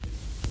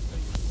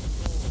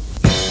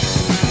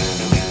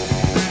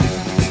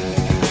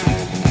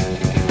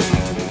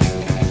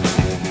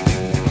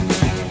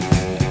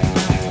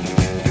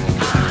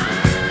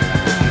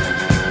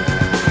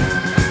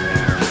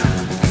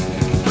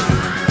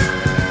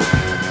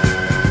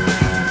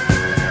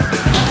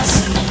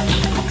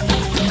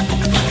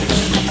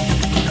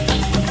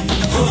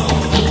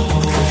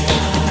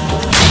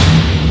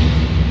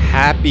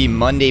Happy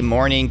Monday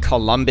morning,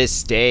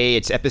 Columbus Day.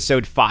 It's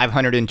episode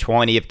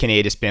 520 of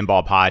Canada's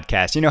Pinball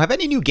Podcast. Have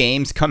any new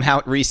games come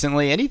out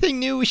recently? Anything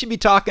new we should be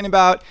talking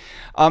about?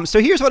 So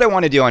here's what I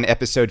want to do on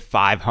episode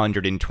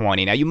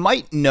 520. Now, you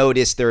might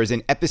notice there is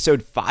an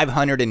episode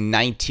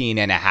 519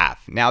 and a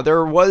half. Now,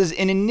 there was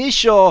an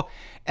initial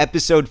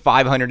episode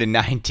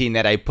 519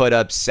 that I put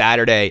up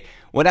Saturday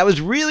when I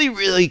was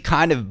really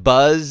kind of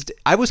buzzed.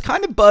 I was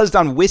kind of buzzed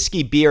on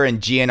whiskey, beer,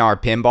 and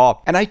GNR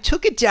pinball, and I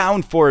took it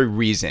down for a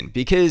reason,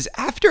 because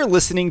after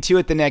listening to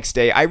it the next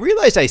day, I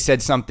realized I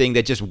said something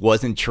that just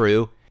wasn't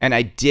true, and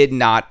I did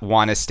not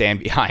want to stand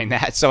behind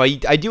that. So I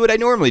do what I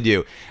normally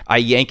do. I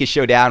yank a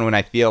show down when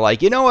I feel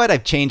like, you know what,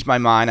 I've changed my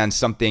mind on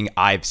something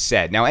I've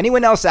said. Now,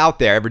 anyone else out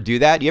there ever do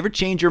that? You ever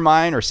change your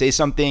mind or say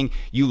something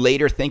you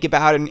later think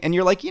about and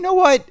you're like, you know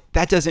what,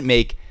 that doesn't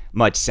make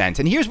much sense?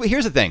 And here's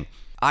the thing.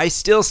 I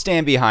still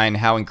stand behind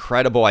how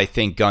incredible I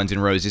think Guns N'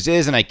 Roses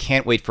is, and I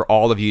can't wait for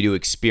all of you to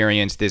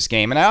experience this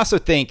game. And I also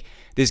think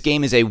this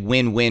game is a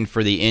win-win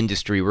for the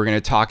industry. We're going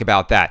to talk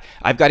about that.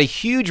 I've got a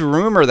huge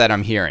rumor that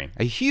I'm hearing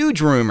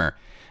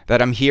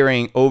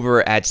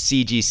over at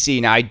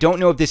CGC. Now, I don't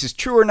know if this is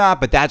true or not,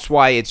 but that's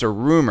why it's a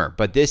rumor.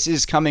 But this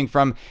is coming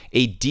from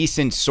a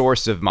decent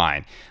source of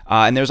mine.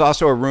 And there's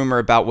also a rumor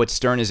about what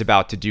Stern is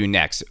about to do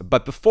next.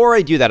 But before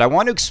I do that, I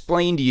want to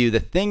explain to you the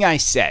thing I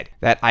said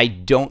that I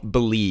don't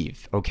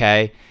believe,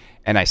 okay?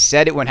 And I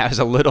said it when I was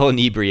a little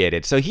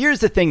inebriated. So here's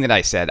the thing that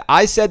I said.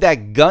 I said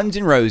that Guns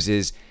N'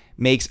 Roses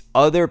makes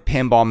other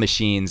pinball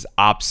machines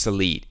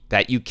obsolete,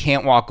 that you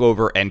can't walk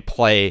over and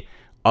play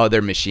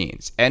other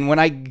machines. And when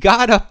I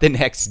got up the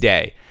next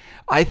day,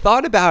 I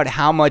thought about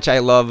how much I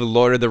love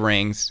Lord of the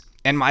Rings,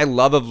 and my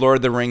love of Lord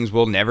of the Rings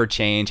will never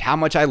change. How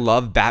much I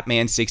love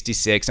Batman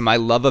 66, and my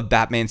love of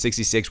Batman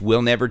 66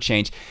 will never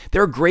change.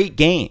 They're great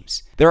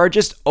games. There are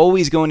just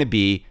always going to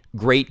be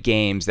great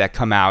games that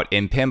come out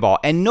in pinball,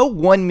 and no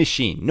one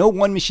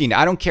machine,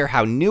 I don't care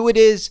how new it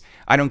is,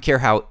 I don't care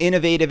how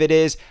innovative it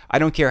is, I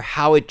don't care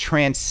how it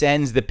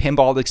transcends the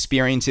pinball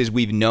experiences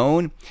we've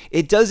known.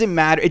 It doesn't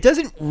matter. It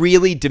doesn't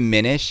really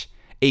diminish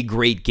a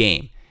great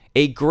game.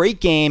 A great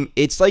game,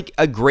 it's like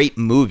a great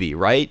movie,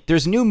 right?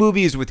 There's new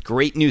movies with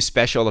great new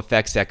special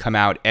effects that come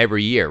out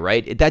every year,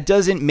 right? That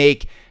doesn't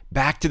make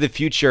Back to the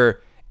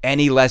Future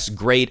any less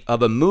great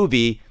of a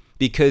movie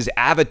because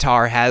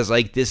Avatar has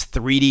like this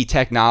 3D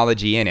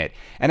technology in it.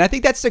 And I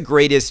think that's the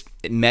greatest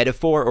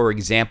metaphor or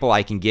example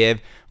I can give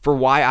for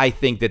why I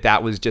think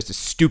that was just a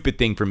stupid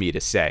thing for me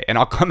to say. And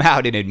I'll come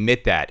out and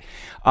admit that,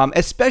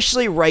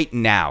 especially right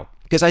now,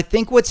 because I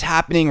think what's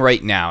happening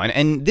right now,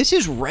 and this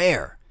is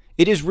rare.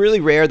 It is really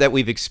rare that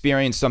we've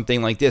experienced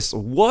something like this.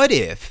 What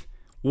if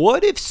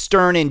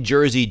Stern and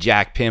Jersey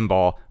Jack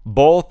Pinball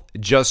both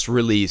just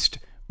released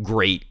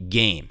great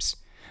games?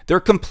 They're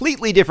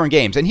completely different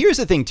games. And here's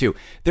the thing, too.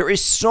 There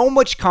is so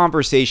much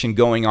conversation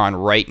going on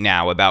right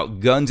now about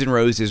Guns N'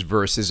 Roses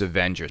versus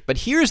Avengers. But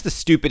here's the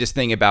stupidest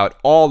thing about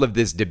all of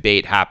this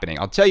debate happening.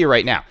 I'll tell you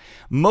right now.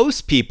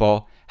 Most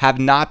people have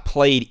not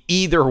played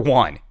either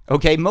one.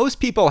 Okay? Most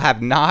people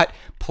have not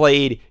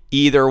played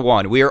either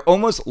one. We are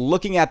almost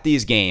looking at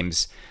these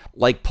games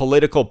like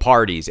political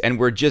parties, and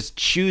we're just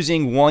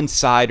choosing one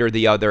side or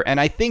the other. And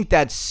I think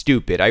that's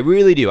stupid. I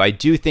really do. I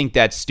do think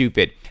that's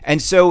stupid. And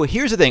so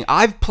here's the thing.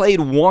 I've played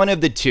one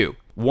of the two.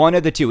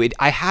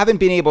 I haven't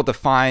been able to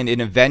find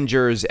an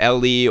Avengers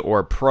LE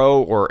or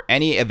Pro or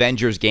any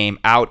Avengers game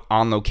out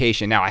on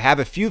location. Now, I have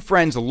a few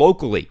friends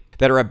locally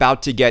that are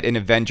about to get an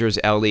Avengers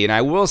LE. And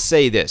I will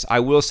say this.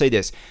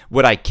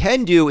 What I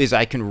can do is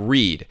I can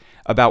read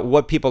about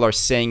what people are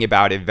saying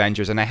about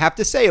Avengers. And I have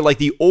to say, like,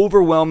 the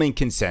overwhelming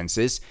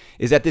consensus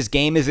is that this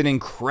game is an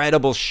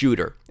incredible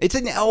shooter. It's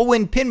an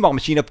Elwin pinball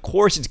machine. Of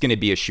course it's going to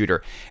be a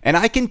shooter. And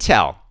I can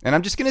tell, and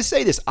I'm just going to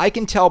say this, I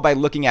can tell by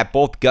looking at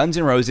both Guns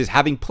N' Roses,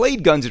 having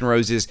played Guns N'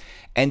 Roses,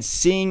 and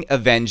seeing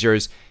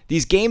Avengers,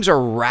 these games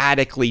are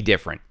radically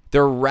different.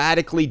 They're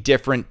radically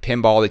different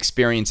pinball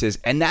experiences,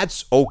 and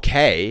that's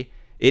okay.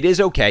 It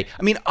is okay.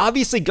 I mean,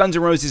 obviously, Guns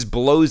N' Roses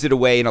blows it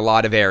away in a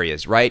lot of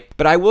areas, right?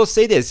 But I will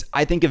say this.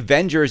 I think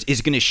Avengers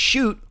is going to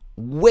shoot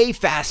way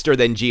faster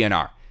than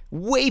GNR.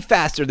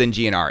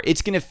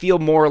 It's going to feel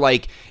more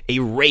like a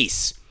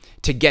race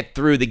to get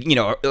through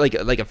the,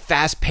 like a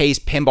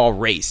fast-paced pinball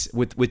race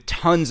with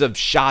tons of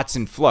shots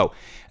and flow.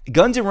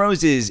 Guns N'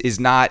 Roses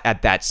is not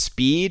at that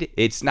speed.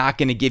 It's not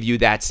going to give you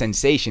that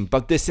sensation.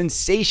 But the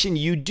sensation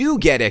you do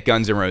get at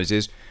Guns N'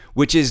 Roses,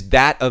 which is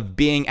that of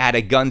being at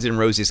a Guns N'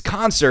 Roses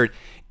concert,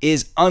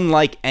 is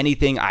unlike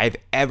anything I've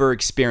ever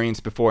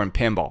experienced before in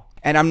pinball.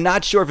 And I'm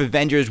not sure if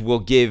Avengers will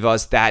give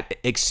us that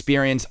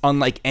experience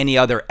unlike any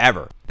other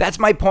ever. That's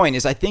my point,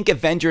 is I think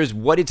Avengers,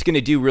 what it's going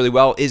to do really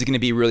well is going to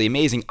be really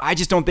amazing. I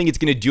just don't think it's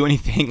going to do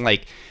anything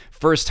like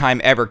first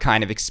time ever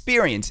kind of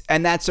experience.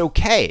 And that's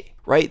okay,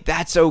 right?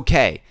 That's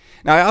okay.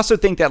 Now, I also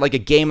think that like a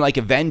game like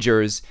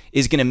Avengers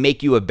is going to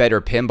make you a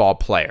better pinball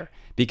player.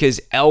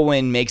 because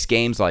Elwin makes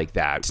games like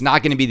that. It's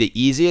not going to be the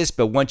easiest,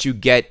 but once you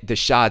get the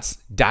shots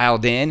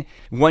dialed in,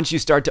 once you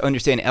start to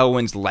understand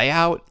Elwin's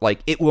layout, like,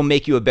 it will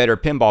make you a better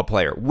pinball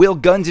player. Will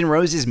Guns N'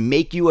 Roses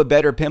make you a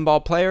better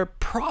pinball player?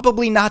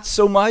 Probably not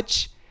so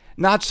much.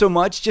 Not so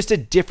much, just a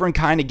different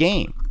kind of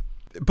game.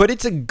 But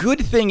it's a good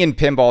thing in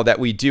pinball that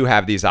we do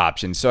have these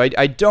options. So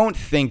I don't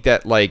think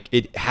that, like,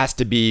 it has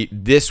to be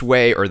this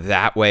way or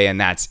that way and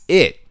that's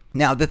it.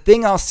 Now, the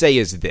thing I'll say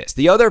is this.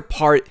 The other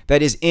part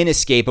that is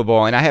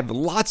inescapable, and I have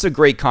lots of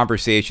great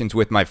conversations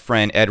with my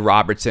friend Ed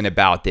Robertson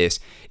about this,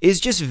 is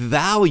just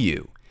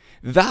value.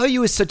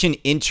 Value is such an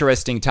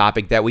interesting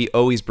topic that we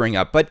always bring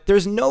up, but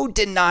there's no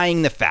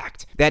denying the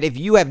fact that if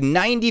you have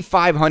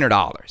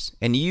 $9,500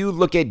 and you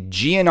look at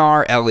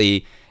GNR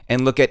LE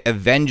and look at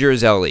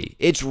Avengers LE,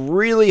 it's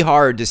really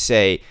hard to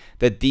say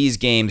that these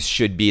games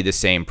should be the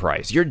same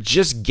price. You're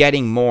just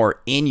getting more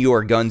in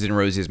your Guns N'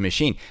 Roses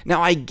machine.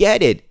 Now, I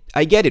get it.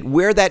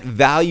 Where that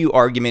value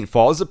argument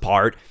falls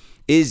apart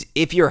is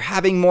if you're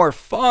having more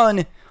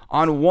fun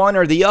on one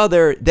or the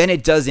other, then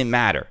it doesn't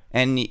matter.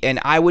 And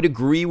I would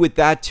agree with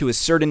that to a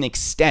certain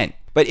extent.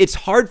 But it's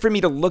hard for me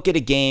to look at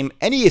a game,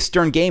 any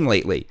Stern game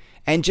lately,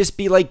 and just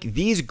be like,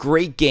 these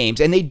great games,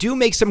 and they do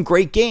make some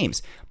great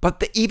games,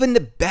 but even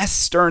the best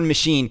Stern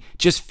machine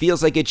just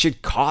feels like it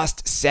should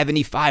cost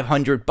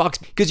 $7,500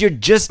 because you're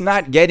just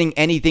not getting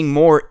anything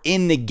more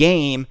in the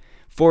game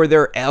for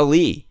their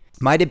LE.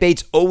 My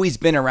debate's always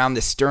been around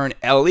the Stern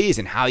LEs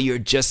and how you're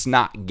just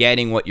not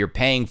getting what you're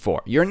paying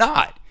for. You're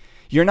not.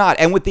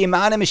 And with the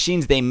amount of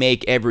machines they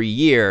make every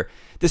year,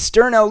 the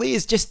Stern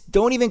LEs just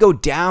don't even go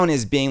down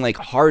as being like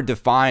hard to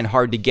find,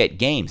 hard to get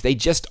games. They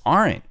just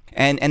aren't.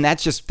 And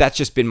that's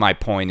just been my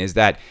point, is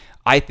that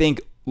I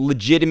think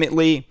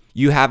legitimately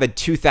you have a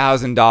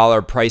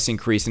 $2,000 price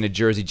increase in a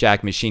Jersey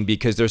Jack machine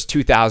because there's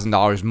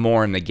 $2,000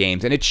 more in the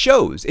games. And it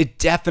shows. It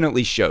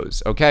definitely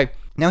shows. Okay.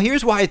 Now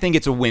here's why I think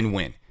it's a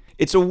win-win.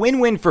 It's a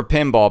win-win for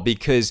pinball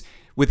because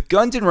with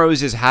Guns N'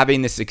 Roses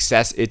having the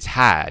success it's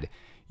had,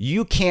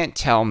 you can't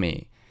tell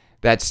me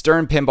that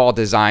Stern pinball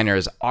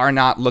designers are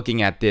not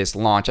looking at this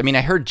launch. I mean,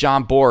 I heard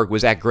John Borg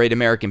was at Great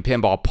American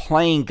Pinball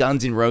playing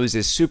Guns N'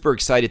 Roses, super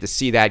excited to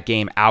see that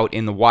game out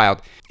in the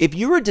wild. If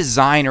you're a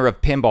designer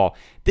of pinball,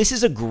 this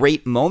is a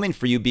great moment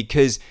for you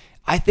because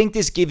I think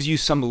this gives you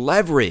some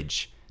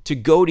leverage to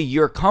go to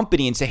your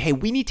company and say, hey,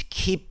 we need to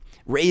keep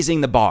raising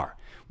the bar.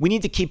 We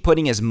need to keep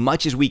putting as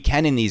much as we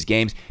can in these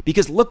games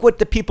because look what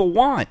the people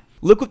want.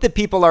 Look what the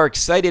people are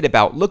excited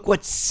about. Look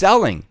what's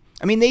selling.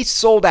 I mean, they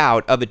sold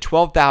out of a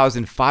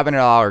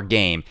 $12,500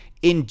 game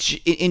in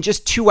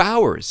just 2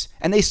 hours,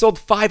 and they sold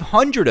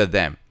 500 of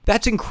them.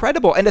 That's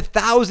incredible, and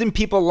 1,000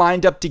 people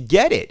lined up to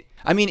get it.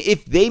 I mean,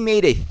 if they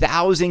made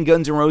 1,000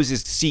 Guns N'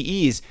 Roses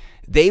CEs,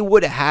 they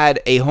would have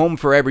had a home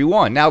for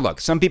everyone. Now, look,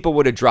 some people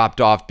would have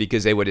dropped off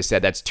because they would have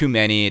said, that's too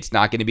many, it's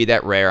not going to be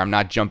that rare, I'm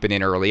not jumping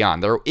in early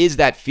on. There is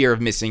that fear of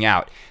missing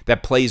out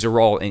that plays a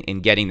role in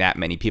getting that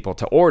many people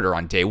to order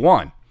on day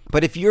one.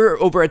 But if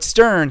you're over at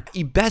Stern,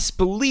 you best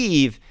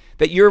believe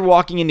that you're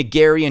walking into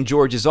Gary and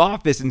George's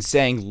office and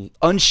saying,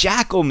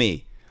 unshackle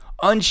me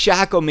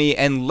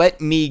and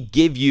let me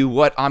give you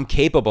what I'm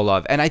capable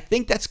of. And I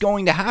think that's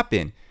going to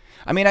happen.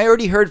 I mean, I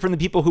already heard from the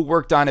people who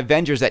worked on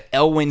Avengers that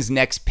Elwin's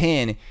next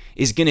pin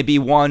is going to be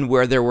one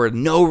where there were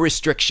no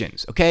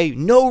restrictions, okay?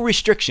 No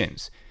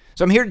restrictions.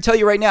 So I'm here to tell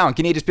you right now on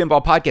Canadian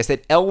Pinball Podcast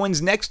that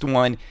Elwin's next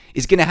one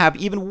is going to have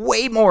even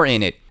way more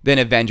in it than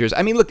Avengers.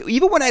 I mean, look,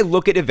 even when I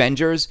look at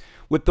Avengers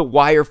with the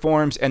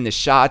wireforms and the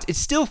shots, it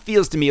still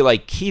feels to me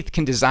like Keith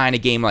can design a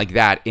game like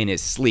that in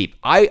his sleep.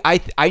 I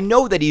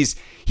know that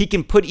he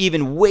can put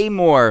even way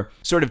more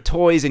sort of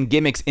toys and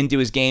gimmicks into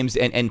his games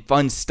and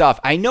fun stuff.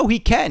 I know he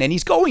can, and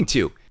he's going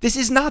to. This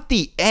is not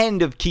the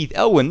end of Keith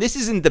Elwin. This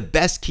isn't the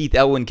best Keith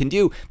Elwin can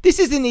do. This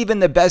isn't even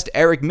the best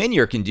Eric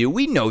Minier can do.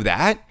 We know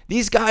that.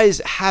 These guys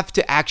have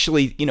to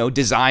actually,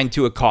 design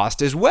to a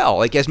cost as well.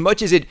 Like, as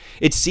much as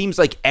it seems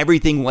like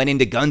everything went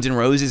into Guns N'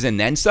 Roses and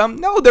then some,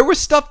 no, there was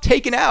stuff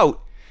taken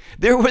out.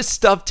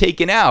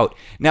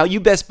 Now, you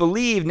best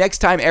believe next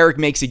time Eric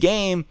makes a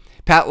game,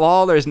 Pat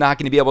Lawler is not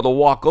going to be able to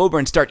walk over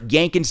and start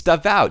yanking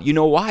stuff out. You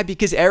know why?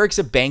 Because Eric's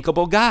a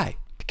bankable guy.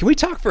 Can we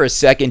talk for a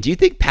second? Do you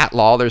think Pat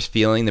Lawler's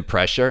feeling the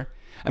pressure?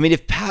 I mean,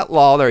 if Pat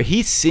Lawler,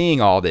 he's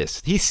seeing all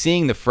this, he's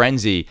seeing the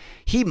frenzy,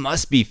 he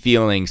must be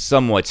feeling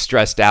somewhat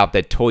stressed out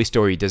that Toy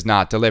Story does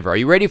not deliver. Are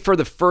you ready for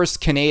the first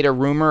Canada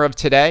rumor of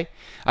today?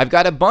 I've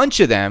got a bunch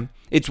of them.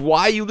 It's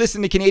why you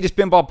listen to Canada's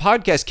Pinball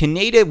Podcast.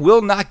 Canada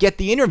will not get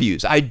the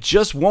interviews. I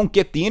just won't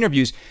get the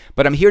interviews,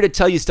 but I'm here to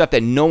tell you stuff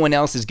that no one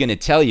else is going to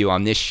tell you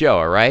on this show,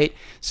 all right?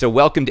 So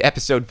welcome to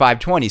episode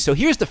 520. So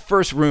here's the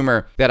first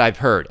rumor that I've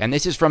heard, and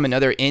this is from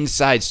another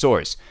inside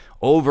source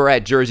over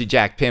at Jersey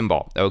Jack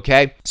Pinball,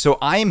 okay? So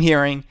I am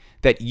hearing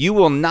that you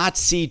will not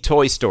see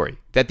Toy Story,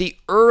 that the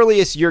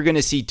earliest you're going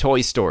to see Toy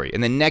Story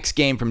in the next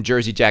game from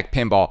Jersey Jack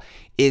Pinball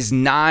is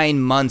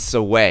 9 months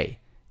away.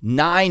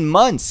 9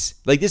 months.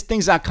 Like, this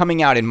thing's not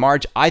coming out in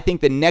March. I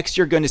think the next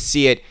you're going to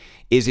see it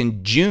is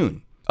in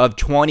June of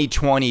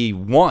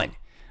 2021.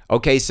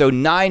 Okay, so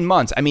 9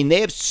 months. I mean,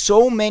 they have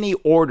so many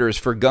orders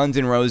for Guns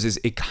N' Roses,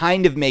 it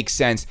kind of makes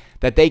sense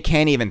that they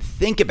can't even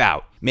think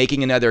about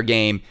making another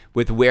game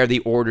with where the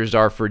orders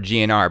are for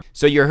GNR.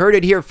 So you heard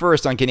it here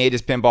first on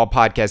Canada's Pinball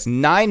Podcast.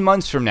 9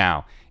 months from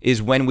now is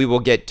when we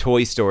will get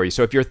Toy Story.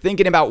 So if you're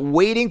thinking about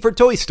waiting for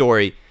Toy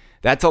Story,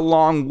 that's a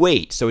long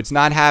wait. So it's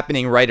not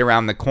happening right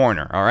around the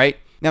corner, all right?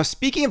 Now,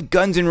 speaking of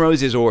Guns N'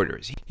 Roses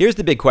orders, here's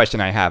the big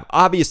question I have.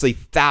 Obviously,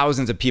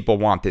 thousands of people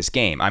want this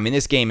game. I mean,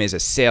 this game is a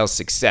sales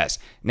success.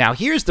 Now,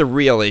 here's the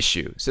real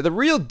issue. So the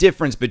real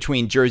difference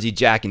between Jersey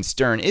Jack and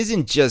Stern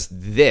isn't just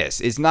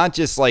this. It's not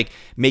just like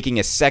making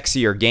a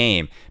sexier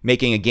game,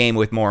 making a game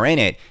with more in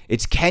it.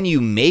 It's can you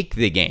make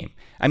the game?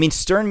 I mean,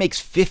 Stern makes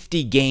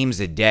 50 games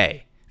a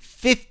day.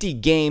 50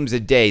 games a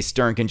day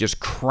Stern can just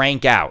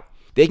crank out.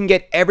 They can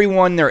get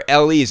everyone their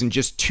LEs in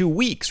just 2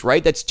 weeks,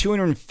 right? That's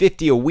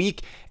 250 a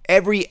week.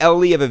 Every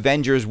LE of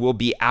Avengers will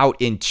be out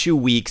in 2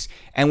 weeks,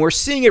 and we're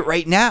seeing it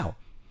right now.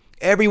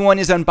 Everyone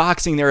is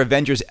unboxing their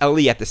Avengers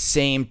LE at the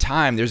same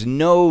time. There's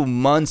no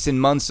months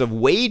and months of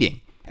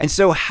waiting. And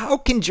so how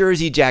can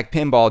Jersey Jack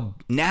Pinball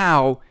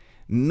now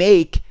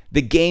make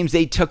the games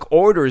they took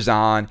orders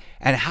on,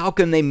 and how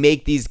can they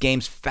make these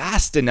games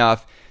fast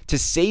enough to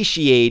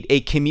satiate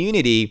a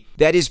community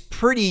that is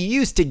pretty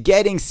used to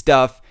getting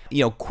stuff,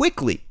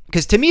 quickly?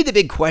 Because to me, the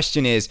big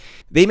question is,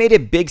 they made a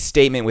big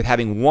statement with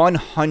having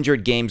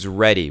 100 games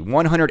ready.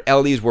 100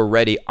 LEs were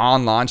ready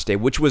on launch day,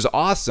 which was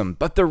awesome.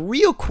 But the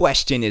real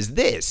question is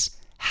this: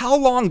 how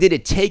long did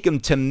it take them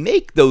to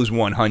make those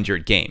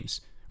 100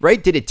 games,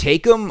 right? Did it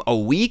take them a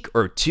week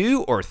or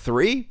 2 or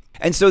 3?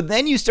 And so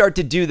then you start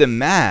to do the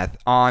math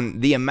on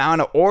the amount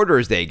of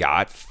orders they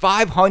got,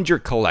 500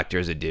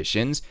 collector's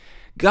editions.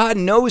 God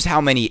knows how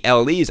many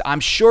LEs.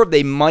 I'm sure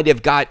they might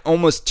have got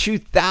almost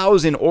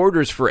 2,000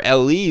 orders for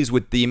LEs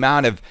with the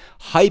amount of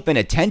hype and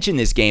attention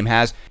this game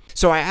has.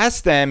 So I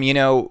asked them,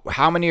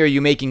 how many are you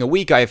making a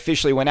week? I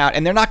officially went out,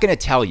 and they're not going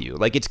to tell you.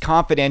 Like, it's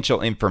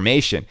confidential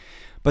information.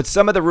 But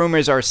some of the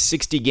rumors are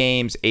 60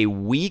 games a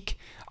week.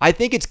 I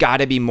think it's got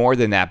to be more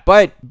than that.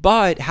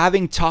 But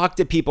having talked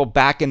to people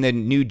back in the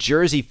New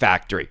Jersey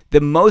factory, the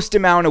most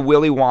amount of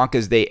Willy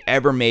Wonkas they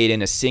ever made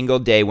in a single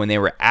day when they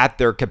were at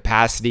their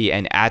capacity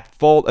and at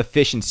full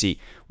efficiency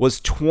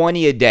was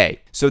 20 a day.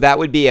 So that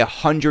would be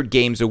 100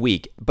 games a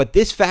week. But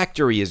this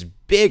factory is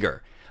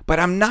bigger. But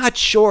I'm not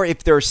sure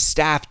if they're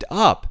staffed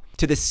up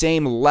to the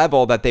same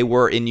level that they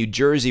were in New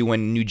Jersey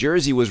when New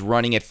Jersey was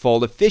running at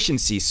full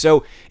efficiency.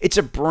 So it's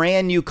a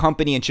brand new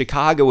company in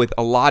Chicago with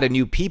a lot of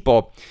new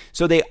people.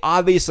 So they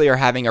obviously are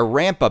having a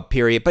ramp up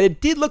period, but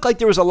it did look like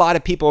there was a lot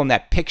of people in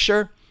that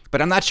picture.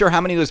 But I'm not sure how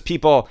many of those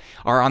people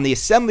are on the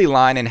assembly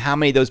line and how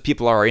many of those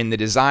people are in the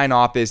design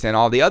office and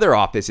all the other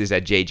offices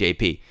at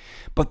JJP.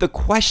 But the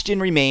question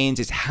remains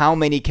is how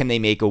many can they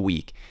make a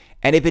week?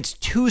 And if it's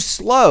too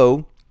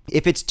slow,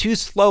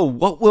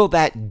 what will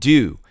that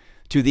do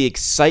to the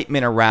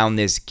excitement around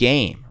this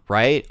game,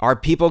 right? Are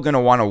people going to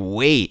want to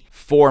wait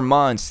 4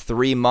 months,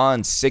 3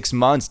 months, 6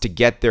 months to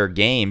get their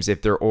games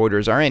if their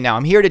orders are in? Now,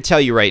 I'm here to tell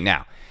you right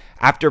now,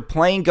 after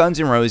playing Guns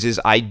N' Roses,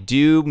 I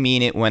do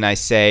mean it when I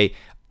say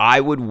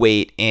I would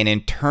wait an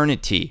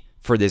eternity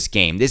for this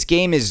game. This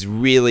game is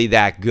really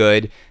that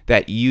good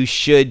that you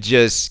should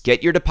just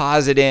get your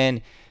deposit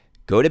in,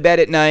 go to bed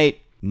at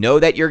night, know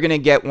that you're going to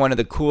get one of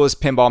the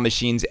coolest pinball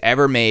machines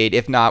ever made,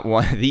 if not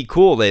one of the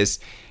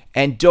coolest.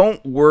 And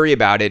don't worry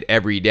about it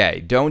every day.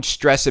 Don't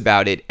stress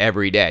about it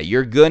every day.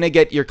 You're going to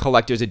get your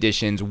collector's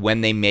editions when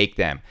they make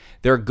them.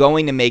 They're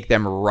going to make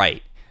them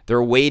right.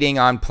 They're waiting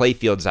on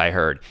playfields, I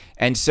heard.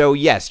 And so,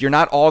 yes, you're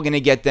not all going to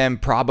get them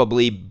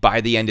probably by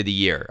the end of the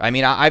year. I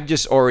mean, I've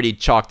just already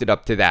chalked it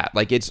up to that.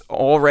 Like, it's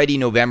already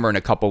November in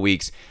a couple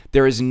weeks.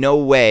 There is no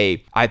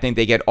way I think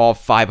they get all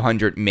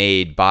 500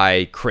 made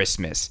by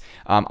Christmas.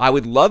 I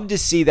would love to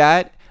see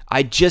that.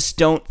 I just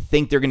don't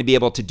think they're going to be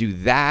able to do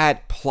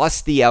that,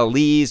 plus the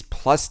LEs,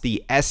 plus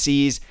the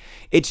SEs.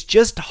 It's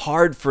just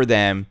hard for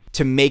them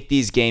to make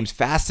these games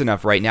fast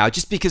enough right now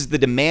just because the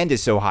demand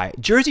is so high.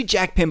 Jersey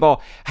Jack Pinball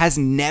has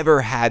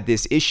never had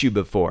this issue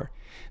before.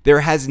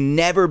 There has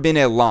never been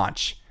a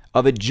launch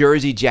of a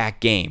Jersey Jack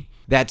game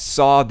that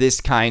saw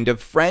this kind of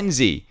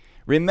frenzy.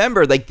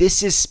 Remember,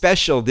 this is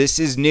special, this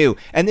is new,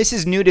 and this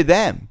is new to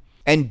them.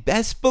 And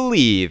best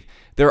believe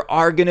there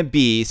are going to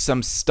be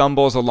some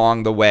stumbles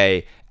along the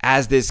way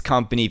as this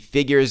company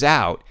figures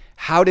out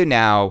how to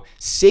now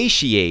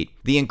satiate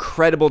the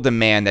incredible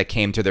demand that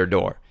came to their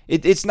door.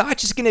 It's not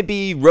just going to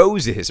be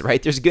roses,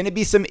 right? There's going to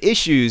be some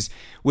issues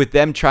with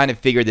them trying to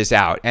figure this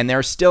out. And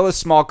they're still a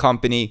small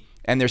company,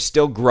 and they're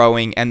still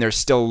growing, and they're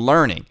still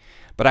learning.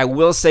 But I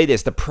will say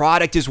this, the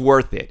product is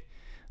worth it.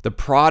 The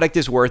product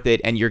is worth it,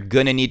 and you're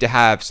going to need to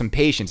have some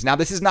patience. Now,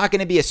 this is not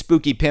going to be a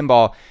spooky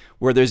pinball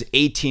where there's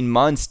 18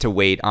 months to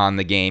wait on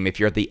the game if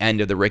you're at the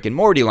end of the Rick and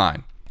Morty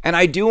line. And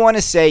I do want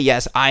to say,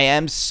 yes, I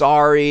am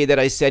sorry that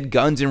I said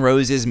Guns N'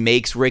 Roses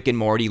makes Rick and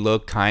Morty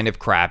look kind of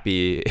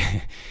crappy.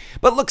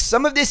 But look,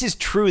 some of this is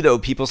true, though,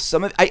 people.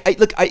 Some of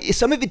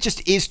it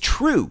just is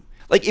true.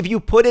 Like if you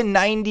put a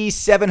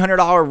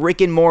 $9,700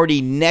 Rick and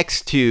Morty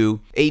next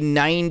to a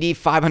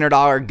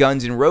 $9,500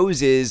 Guns N'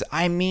 Roses,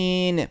 I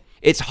mean,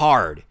 it's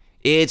hard.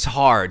 It's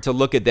hard to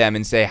look at them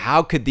and say,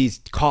 how could these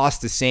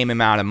cost the same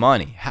amount of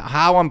money?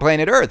 How on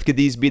planet Earth could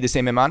these be the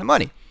same amount of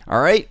money?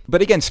 All right.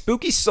 But again,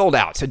 Spooky sold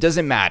out, so it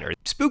doesn't matter.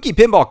 Spooky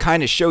Pinball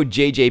kind of showed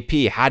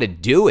JJP how to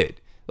do it,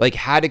 like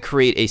how to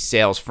create a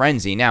sales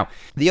frenzy. Now,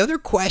 the other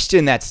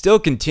question that still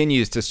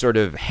continues to sort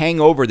of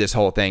hang over this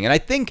whole thing, and I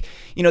think,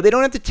 they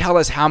don't have to tell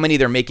us how many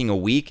they're making a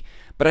week,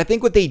 but I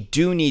think what they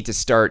do need to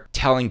start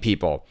telling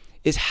people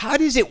is how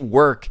does it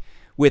work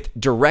with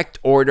direct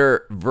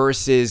order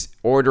versus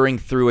ordering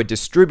through a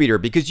distributor?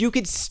 Because you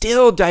could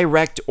still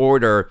direct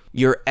order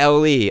your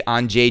LE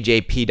on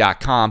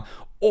jjp.com,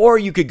 or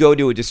you could go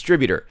to a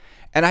distributor.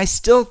 And I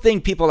still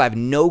think people have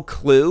no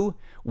clue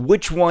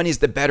which one is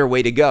the better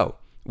way to go.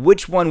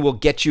 Which one will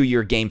get you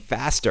your game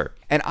faster?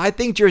 And I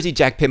think Jersey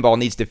Jack Pinball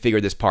needs to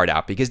figure this part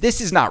out, because this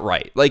is not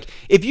right. Like,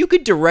 if you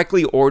could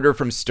directly order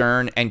from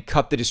Stern and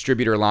cut the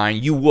distributor line,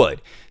 you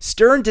would.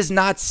 Stern does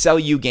not sell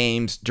you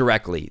games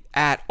directly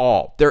at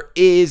all. There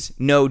is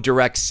no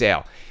direct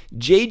sale.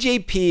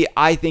 JJP,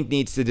 I think,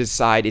 needs to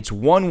decide it's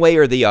one way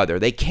or the other.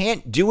 They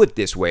can't do it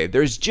this way.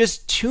 There's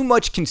just too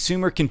much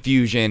consumer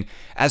confusion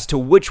as to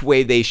which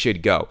way they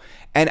should go.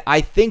 And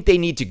I think they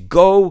need to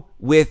go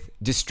with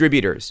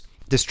distributors.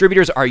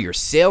 Distributors are your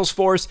sales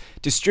force.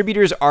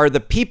 Distributors are the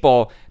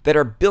people that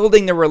are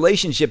building the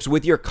relationships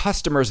with your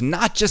customers,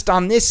 not just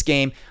on this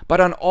game,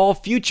 but on all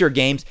future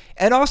games.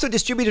 And also,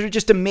 distributors are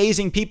just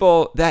amazing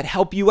people that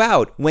help you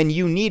out when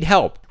you need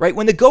help, right?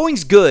 When the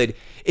going's good,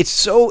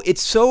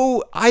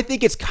 I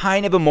think it's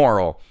kind of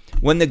immoral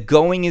when the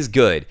going is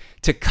good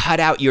to cut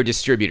out your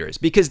distributors,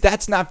 because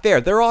that's not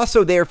fair. They're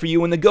also there for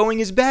you when the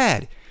going is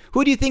bad.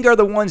 Who do you think are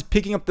the ones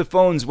picking up the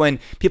phones when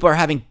people are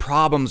having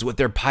problems with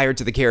their Pirates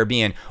of the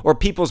Caribbean, or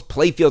people's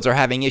playfields are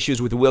having issues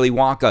with Willy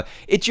Wonka?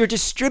 It's your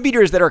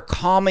distributors that are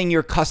calming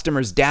your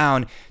customers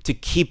down to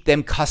keep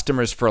them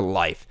customers for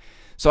life.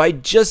 So I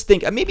just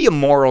think, maybe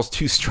immoral's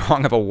too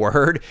strong of a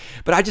word,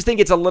 but I just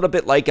think it's a little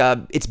bit like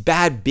it's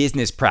bad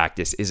business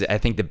practice is, I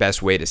think, the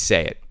best way to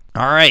say it.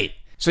 All right.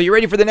 So you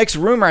ready for the next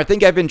rumor? I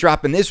think I've been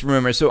dropping this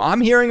rumor. So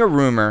I'm hearing a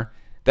rumor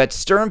that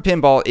Stern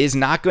Pinball is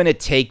not going to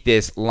take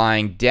this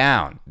lying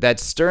down, that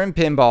Stern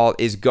Pinball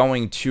is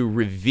going to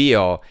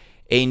reveal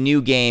a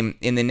new game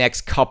in the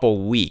next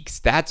couple weeks.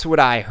 That's what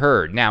I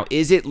heard. Now,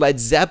 is it Led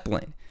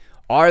Zeppelin?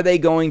 Are they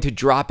going to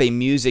drop a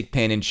music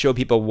pin and show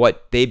people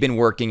what they've been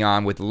working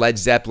on with Led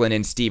Zeppelin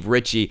and Steve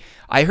Ritchie?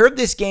 I heard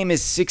this game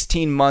is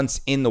 16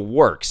 months in the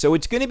works, so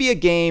it's going to be a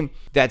game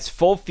that's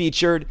full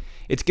featured.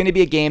 It's going to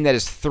be a game that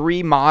has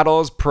 3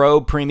 models,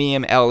 Pro,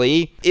 Premium,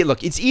 LE.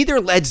 It's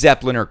either Led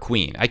Zeppelin or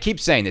Queen. I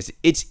keep saying this.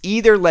 It's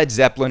either Led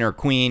Zeppelin or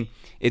Queen.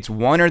 It's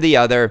one or the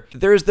other.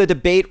 There's the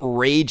debate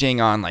raging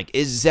on,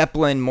 is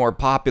Zeppelin more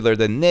popular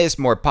than this,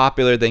 more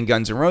popular than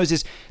Guns N'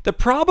 Roses? The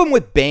problem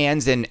with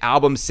bands and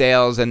album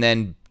sales and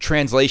then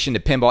translation to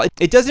pinball,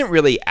 it doesn't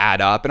really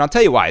add up, and I'll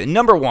tell you why.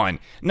 Number one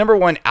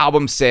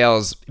album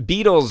sales,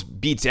 Beatles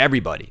beats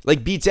everybody,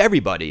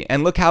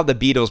 and look how the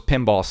Beatles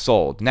pinball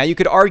sold. Now, you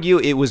could argue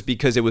it was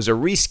because it was a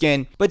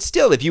reskin, but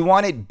still, if you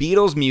wanted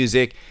Beatles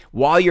music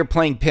while you're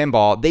playing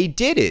pinball, they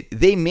did it.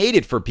 They made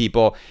it for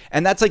people,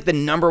 and that's the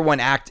number one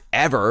act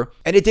ever,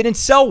 and it didn't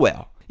sell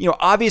well.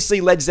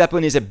 Obviously Led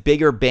Zeppelin is a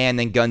bigger band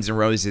than Guns N'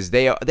 Roses.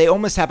 They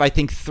almost have, I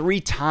think,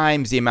 3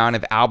 times the amount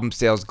of album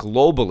sales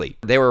globally.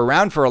 They were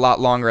around for a lot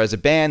longer as a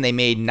band. They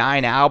made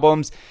 9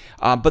 albums,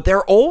 but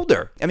they're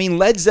older. I mean,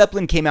 Led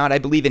Zeppelin came out, I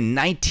believe, in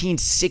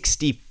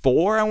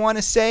 1964, I want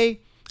to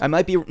say. I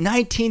might be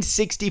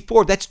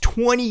 1964. That's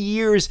 20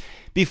 years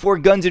before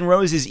Guns N'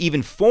 Roses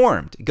even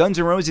formed. Guns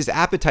N' Roses'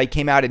 Appetite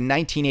came out in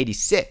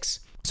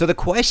 1986. So the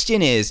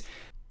question is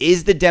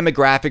the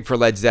demographic for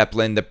Led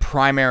Zeppelin the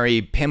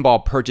primary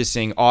pinball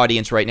purchasing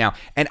audience right now?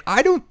 And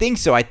I don't think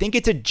so. I think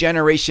it's a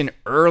generation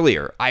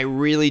earlier. I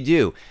really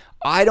do.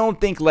 I don't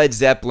think Led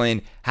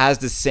Zeppelin has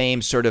the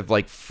same sort of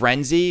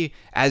frenzy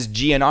as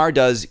GNR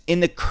does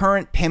in the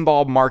current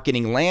pinball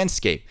marketing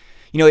landscape.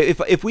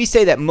 If we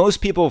say that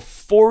most people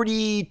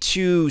 40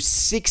 to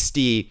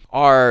 60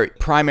 are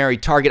primary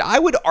target, I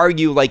would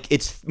argue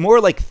it's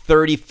more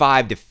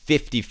 35 to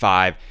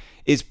 55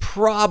 is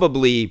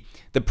probably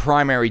the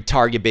primary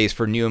target base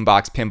for new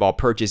in-box pinball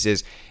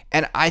purchases.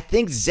 And I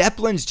think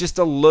Zeppelin's just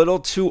a little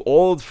too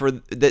old for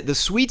the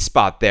sweet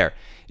spot there.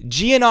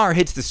 GNR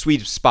hits the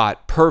sweet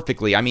spot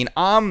perfectly. I mean,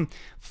 I'm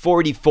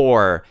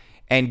 44,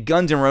 and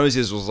Guns N'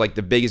 Roses was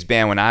the biggest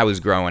band when I was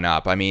growing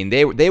up. I mean,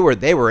 they were it.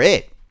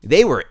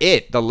 They were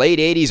it. The late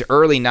 80s,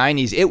 early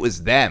 90s, it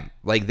was them.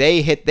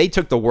 They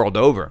took the world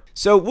over.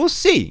 So we'll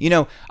see.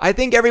 I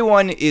think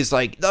everyone is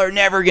they're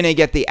never going to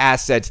get the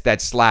assets that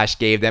Slash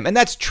gave them. And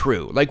that's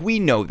true. We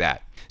know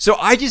that. So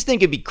I just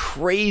think it'd be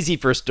crazy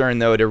for Stern,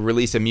 though, to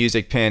release a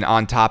music pin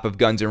on top of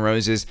Guns N'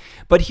 Roses.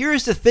 But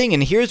here's the thing,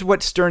 and here's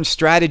what Stern's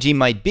strategy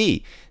might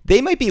be.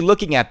 They might be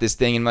looking at this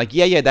thing and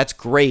yeah, that's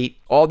great.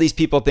 All these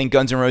people think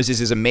Guns N'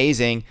 Roses is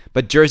amazing,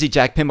 but Jersey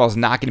Jack Pinball is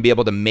not going to be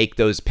able to make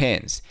those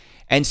pins.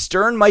 And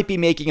Stern might be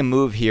making a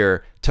move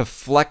here to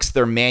flex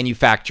their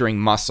manufacturing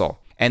muscle.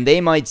 And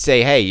they might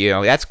say, hey,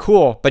 that's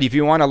cool, but if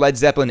you want a Led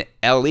Zeppelin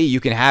LE, you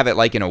can have it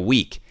like in a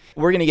week.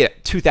 We're going to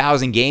get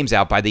 2,000 games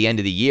out by the end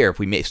of the year if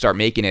we start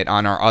making it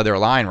on our other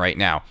line right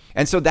now.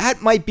 And so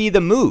that might be the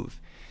move.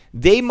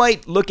 They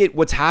might look at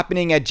what's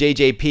happening at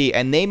JJP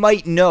and they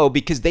might know,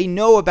 because they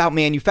know about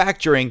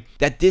manufacturing,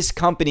 that this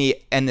company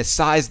and the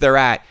size they're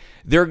at,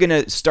 they're going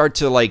to start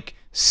to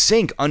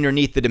sink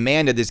underneath the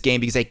demand of this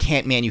game because they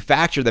can't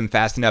manufacture them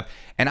fast enough.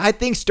 And I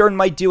think Stern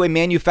might do a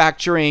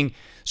manufacturing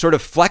sort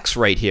of flex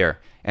right here.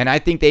 And I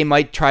think they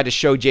might try to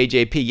show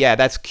JJP, yeah,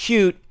 that's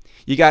cute.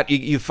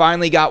 You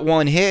finally got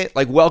one hit.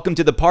 Welcome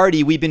to the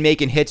party. We've been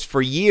making hits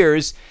for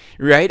years,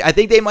 right? I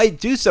think they might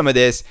do some of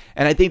this,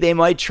 and I think they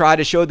might try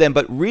to show them.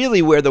 But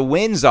really, where the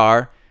wins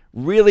are,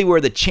 really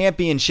where the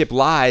championship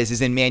lies,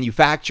 is in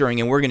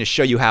manufacturing, and we're going to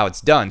show you how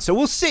it's done. So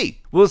we'll see.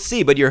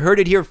 But you heard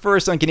it here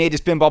first on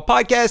Canadian Pinball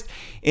Podcast.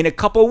 In a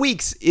couple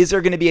weeks, is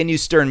there going to be a new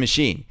Stern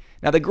machine?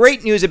 Now, the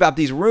great news about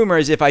these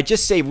rumors, if I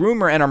just say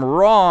rumor and I'm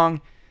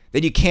wrong,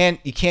 then you can't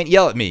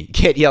yell at me. You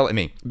can't yell at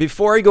me.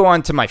 Before I go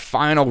on to my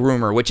final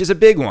rumor, which is a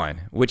big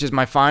one, which is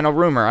my final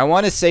rumor, I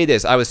want to say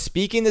this. I was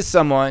speaking to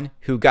someone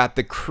who got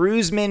the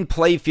Cruiseman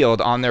playfield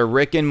on their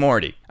Rick and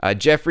Morty.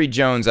 Jeffrey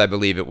Jones, I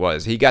believe it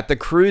was. He got the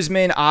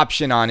Cruiseman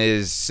option on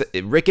his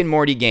Rick and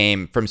Morty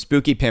game from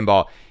Spooky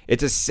Pinball.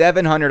 It's a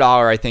 $700,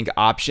 I think,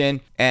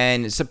 option.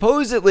 And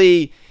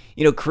supposedly,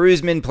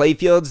 Cruiseman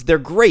playfields, they're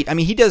great. I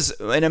mean, he does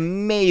an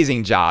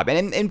amazing job.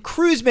 And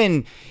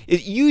Cruiseman,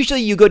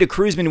 usually you go to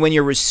Cruiseman when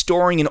you're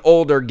restoring an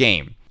older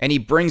game, and he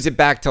brings it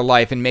back to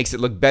life and makes it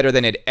look better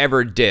than it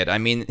ever did. I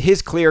mean,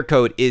 his clear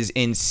coat is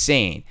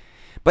insane.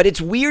 But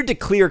it's weird to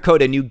clear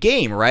coat a new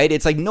game, right?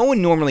 It's no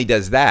one normally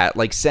does that,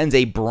 sends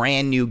a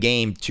brand new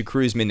game to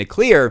Cruiseman to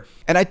clear.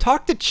 And I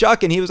talked to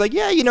Chuck, and he was like,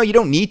 yeah, you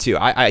don't need to.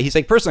 He's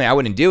like, personally, I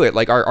wouldn't do it.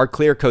 Our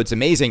clear coat's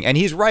amazing. And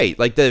he's right.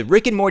 The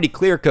Rick and Morty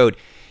clear coat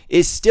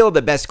is still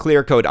the best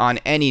clear coat on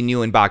any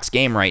new in-box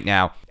game right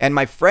now. And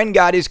my friend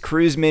got his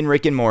Cruiseman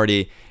Rick and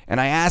Morty, and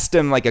I asked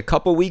him a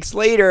couple weeks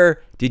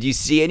later, did you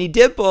see any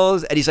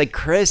dimples? And he's like,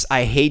 Chris,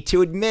 I hate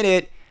to admit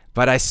it,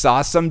 but I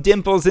saw some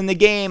dimples in the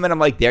game. And I'm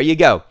like, there you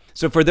go.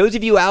 So for those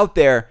of you out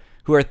there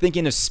who are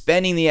thinking of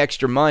spending the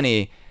extra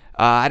money,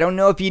 I don't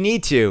know if you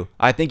need to.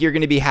 I think you're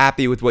going to be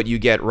happy with what you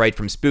get right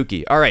from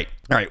Spooky. All right.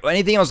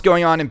 Anything else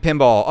going on in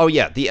pinball? Oh,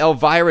 yeah. The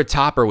Elvira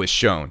topper was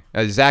shown.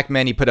 Zach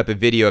Menny put up a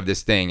video of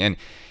this thing. And,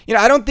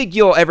 I don't think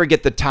you'll ever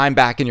get the time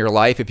back in your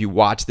life if you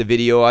watch the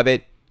video of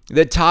it.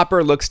 The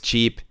topper looks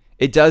cheap.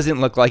 It doesn't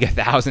look like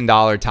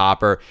 $1,000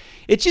 topper.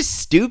 It's just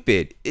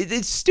stupid.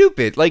 It's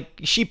stupid.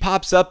 She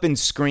pops up and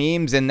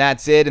screams, and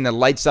that's it, and the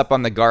lights up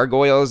on the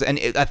gargoyles, and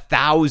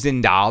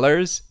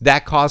 $1,000?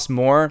 That costs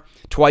more,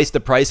 twice the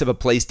price of a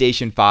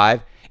PlayStation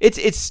 5.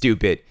 It's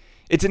stupid.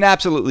 It's an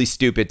absolutely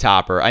stupid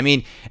topper. I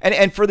mean,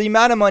 and for the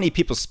amount of money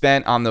people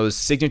spent on those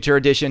signature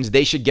editions,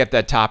 they should get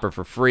that topper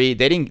for free.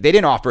 They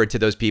didn't offer it to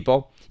those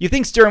people. You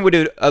think Stern would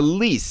have at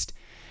least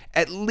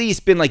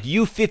been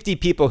you 50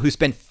 people who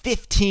spent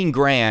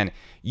 $15,000,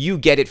 you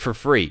get it for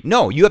free.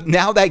 No,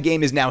 now that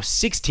game is now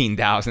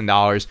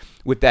 $16,000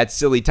 with that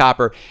silly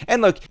topper.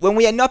 And look, when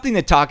we had nothing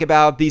to talk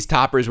about, these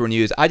toppers were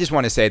news. I just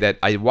want to say that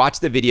I watched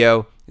the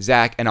video,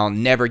 Zach, and I'll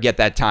never get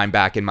that time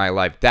back in my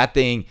life. That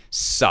thing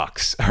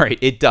sucks. All right,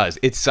 it does.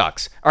 It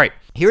sucks. All right,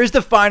 here's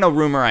the final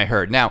rumor I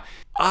heard. Now,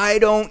 I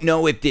don't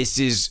know if this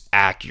is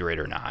accurate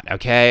or not,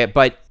 okay?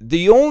 But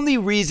the only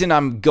reason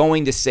I'm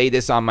going to say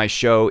this on my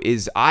show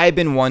is I've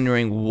been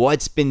wondering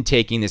what's been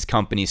taking this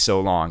company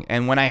so long.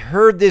 And when I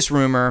heard this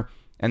rumor,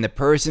 and the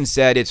person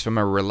said it's from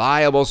a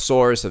reliable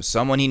source of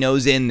someone he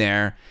knows in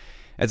there,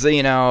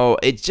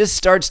 it just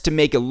starts to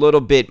make a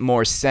little bit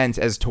more sense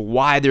as to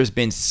why there's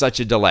been such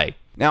a delay.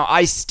 Now,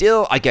 I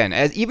still, again,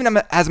 as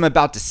I'm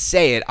about to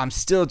say it, I'm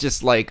still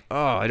just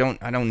I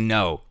don't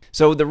know.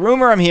 So the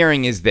rumor I'm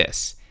hearing is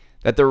this,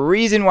 that the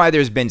reason why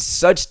there's been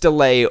such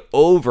delay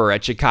over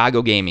at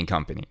Chicago Gaming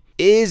Company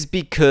is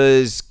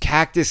because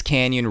Cactus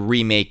Canyon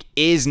Remake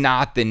is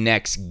not the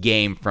next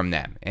game from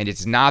them, and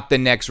it's not the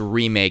next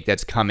remake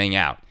that's coming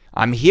out.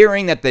 I'm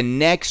hearing that the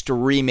next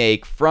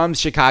remake from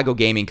Chicago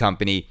Gaming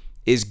Company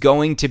is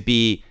going to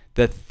be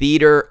the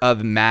Theater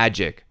of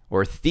Magic,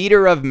 or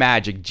Theater of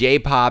Magic,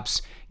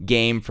 J-Pop's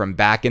game from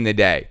back in the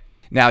day.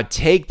 Now,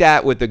 take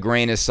that with a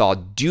grain of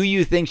salt. Do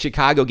you think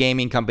Chicago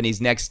Gaming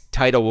Company's next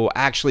title will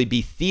actually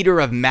be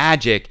Theater of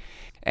Magic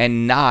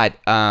and not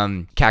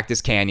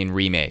Cactus Canyon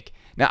Remake?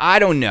 Now, I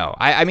don't know.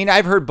 I mean, I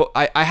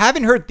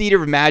haven't heard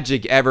Theater of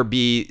Magic ever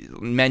be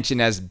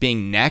mentioned as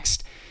being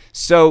next.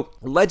 So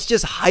let's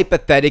just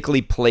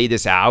hypothetically play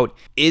this out.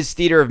 Is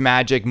Theater of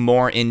Magic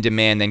more in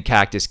demand than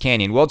Cactus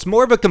Canyon? Well, it's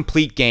more of a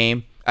complete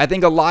game. I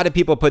think a lot of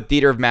people put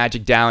Theater of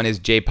Magic down as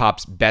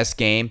J-Pop's best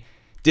game.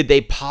 Did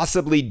they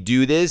possibly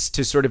do this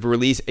to sort of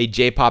release a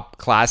J-Pop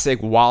classic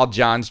while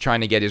John's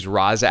trying to get his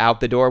Raza out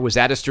the door? Was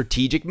that a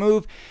strategic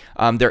move?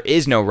 There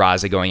is no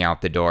Raza going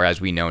out the door,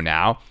 as we know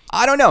now.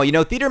 I don't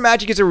know. Theater of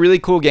Magic is a really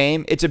cool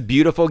game. It's a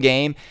beautiful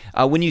game.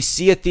 When you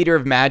see a Theater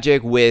of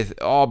Magic with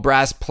all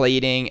brass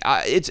plating,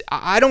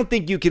 I don't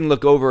think you can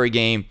look over a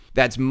game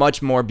that's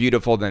much more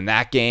beautiful than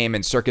that game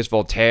and Circus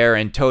Voltaire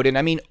and Totem.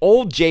 I mean,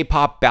 old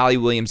J-pop Bally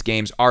Williams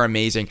games are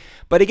amazing.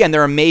 But again,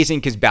 they're amazing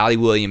because Bally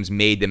Williams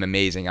made them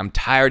amazing. I'm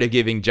tired of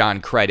giving John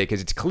credit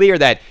because it's clear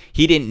that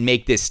he didn't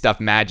make this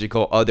stuff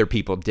magical. Other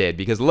people did,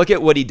 because look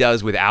at what he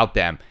does without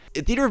them.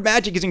 Theater of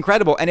Magic is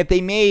incredible, and if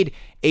they made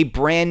a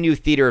brand new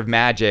Theater of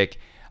Magic,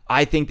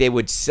 I think they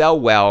would sell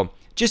well,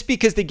 just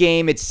because the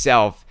game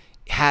itself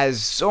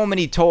has so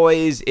many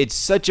toys. It's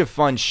such a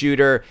fun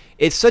shooter.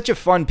 It's such a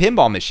fun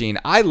pinball machine.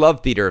 I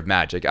love Theater of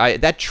Magic.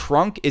 That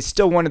trunk is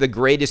still one of the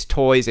greatest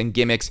toys and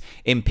gimmicks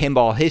in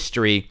pinball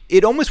history.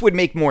 It almost would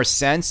make more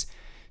sense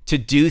to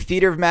do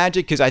Theater of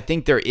Magic because I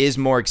think there is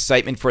more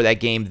excitement for that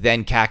game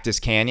than Cactus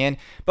Canyon.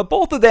 But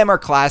both of them are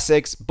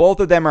classics. Both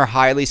of them are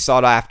highly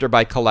sought after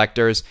by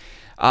collectors.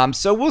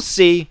 So we'll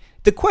see.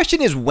 The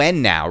question is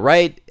when now,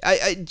 right?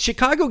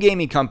 Chicago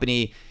Gaming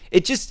Company,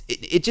 it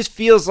just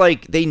feels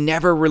like they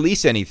never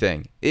release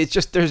anything. It's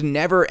just there's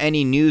never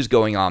any news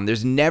going on.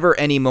 There's never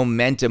any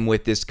momentum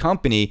with this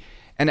company.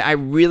 And I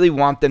really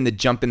want them to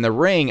jump in the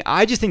ring.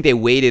 I just think they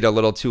waited a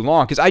little too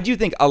long because I do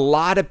think a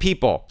lot of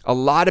people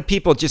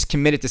just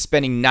committed to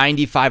spending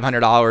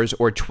 $9,500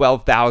 or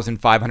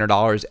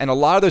 $12,500. And a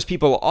lot of those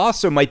people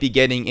also might be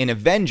getting in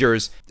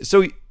Avengers.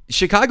 So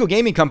Chicago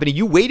Gaming Company,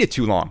 you waited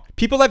too long.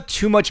 People have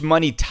too much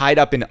money tied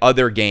up in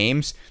other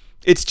games.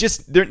 It's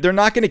just they're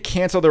not going to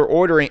cancel their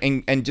order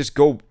and just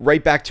go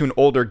right back to an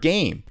older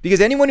game.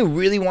 Because anyone who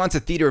really wants a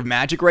Theater of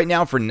Magic right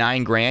now for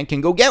 $9,000 can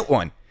go get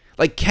one.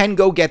 Can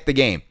go get the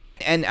game.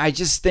 And I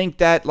just think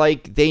that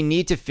they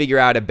need to figure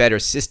out a better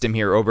system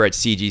here over at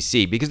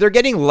CGC because they're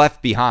getting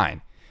left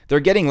behind.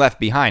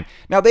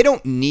 Now, they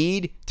don't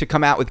need to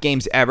come out with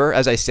games ever,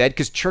 as I said,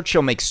 because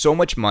Churchill makes so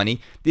much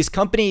money. This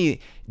company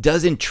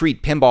doesn't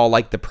treat pinball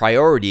like the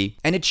priority,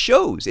 and it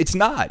shows. It's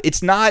not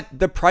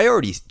the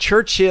priority.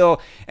 Churchill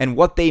and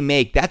what they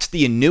make, that's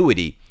the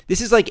annuity. This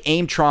is like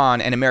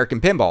Aimtron and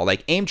American Pinball.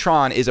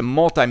 Aimtron is a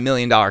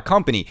multi-million-dollar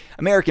company.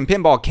 American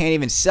Pinball can't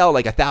even sell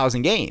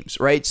 1,000 games,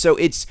 right? So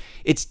it's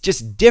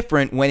just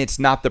different when it's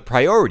not the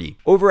priority.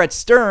 Over at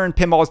Stern,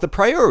 pinball is the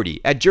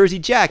priority. At Jersey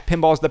Jack,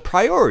 pinball is the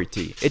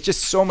priority. It's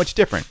just so much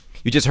different.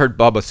 You just heard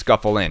Bubba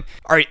scuffle in.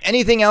 All right,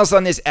 anything else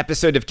on this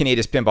episode of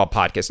Kaneda's Pinball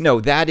Podcast? No,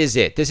 that is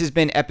it. This has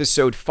been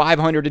episode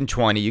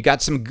 520. You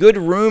got some good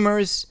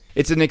rumors.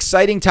 It's an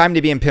exciting time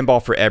to be in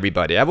pinball for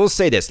everybody. I will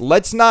say this,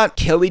 let's not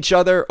kill each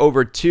other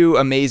over two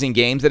amazing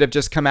games that have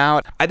just come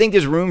out. I think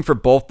there's room for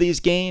both these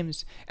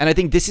games, and I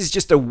think this is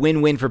just a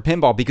win-win for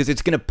pinball because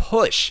it's going to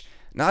push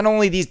not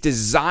only these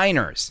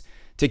designers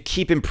to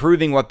keep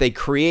improving what they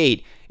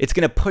create, it's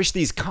going to push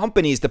these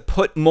companies to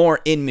put more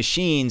in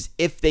machines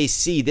if they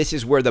see this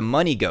is where the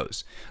money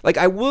goes.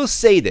 I will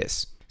say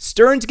this,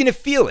 Stern's going to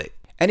feel it.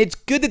 And it's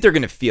good that they're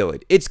going to feel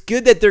it. It's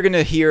good that they're going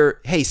to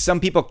hear, hey, some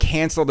people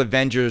canceled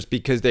Avengers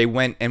because they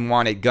went and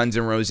wanted Guns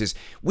N' Roses.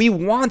 We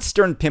want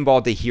Stern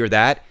Pinball to hear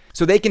that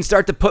so they can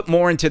start to put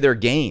more into their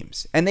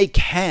games. And they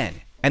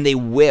can. And they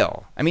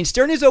will. I mean,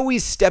 Stern has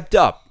always stepped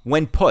up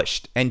when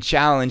pushed and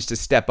challenged to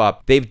step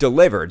up. They've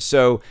delivered.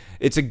 So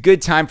it's a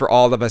good time for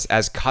all of us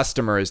as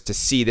customers to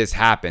see this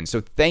happen. So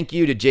thank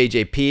you to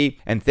JJP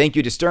and thank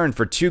you to Stern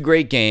for two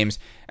great games.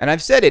 And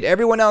I've said it,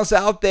 everyone else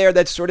out there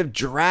that's sort of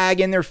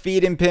dragging their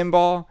feet in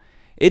pinball,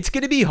 it's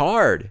going to be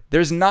hard.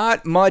 There's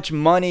not much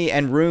money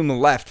and room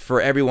left for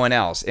everyone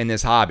else in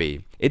this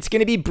hobby. It's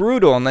going to be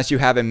brutal unless you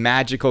have a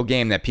magical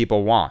game that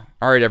people want.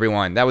 All right,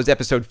 everyone, that was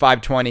episode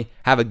 520.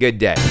 Have a good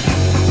day.